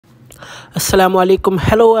Assalamu alaikum.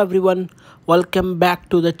 Hello everyone, welcome back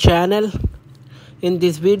to the channel. In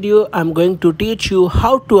this video I'm going to teach you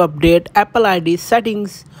how to update Apple ID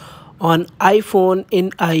settings on iPhone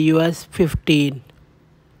in iOS 15.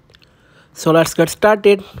 So let's get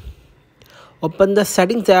started. Open the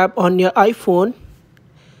settings app on your iPhone.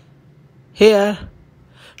 Here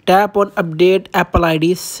tap on update Apple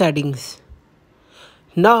ID settings.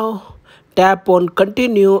 Now tap on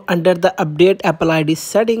continue under the update Apple ID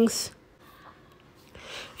settings.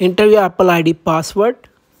 Enter your Apple ID password.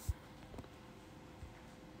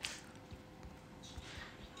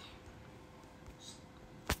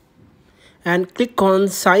 And click on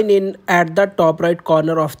sign in at the top right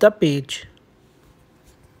corner of the page.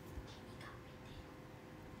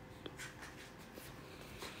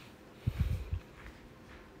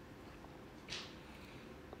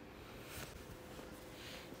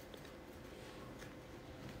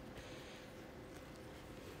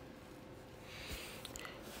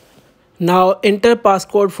 Now enter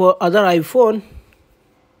passcode for other iPhone.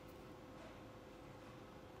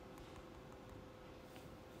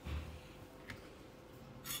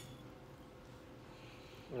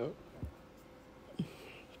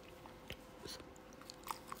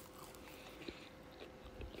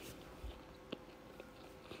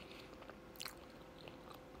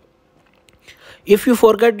 If you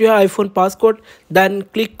forget your iPhone passcode, then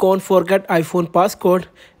click on forget iPhone passcode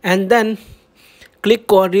and then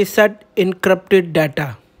click on reset encrypted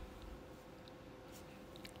data.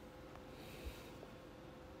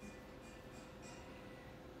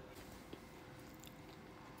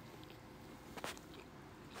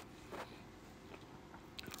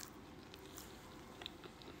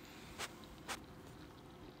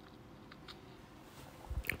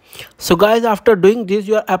 So guys, after doing this,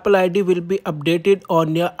 your Apple ID will be updated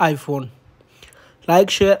on your iPhone. Like,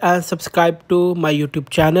 share and subscribe to my YouTube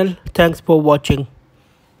channel. Thanks for watching.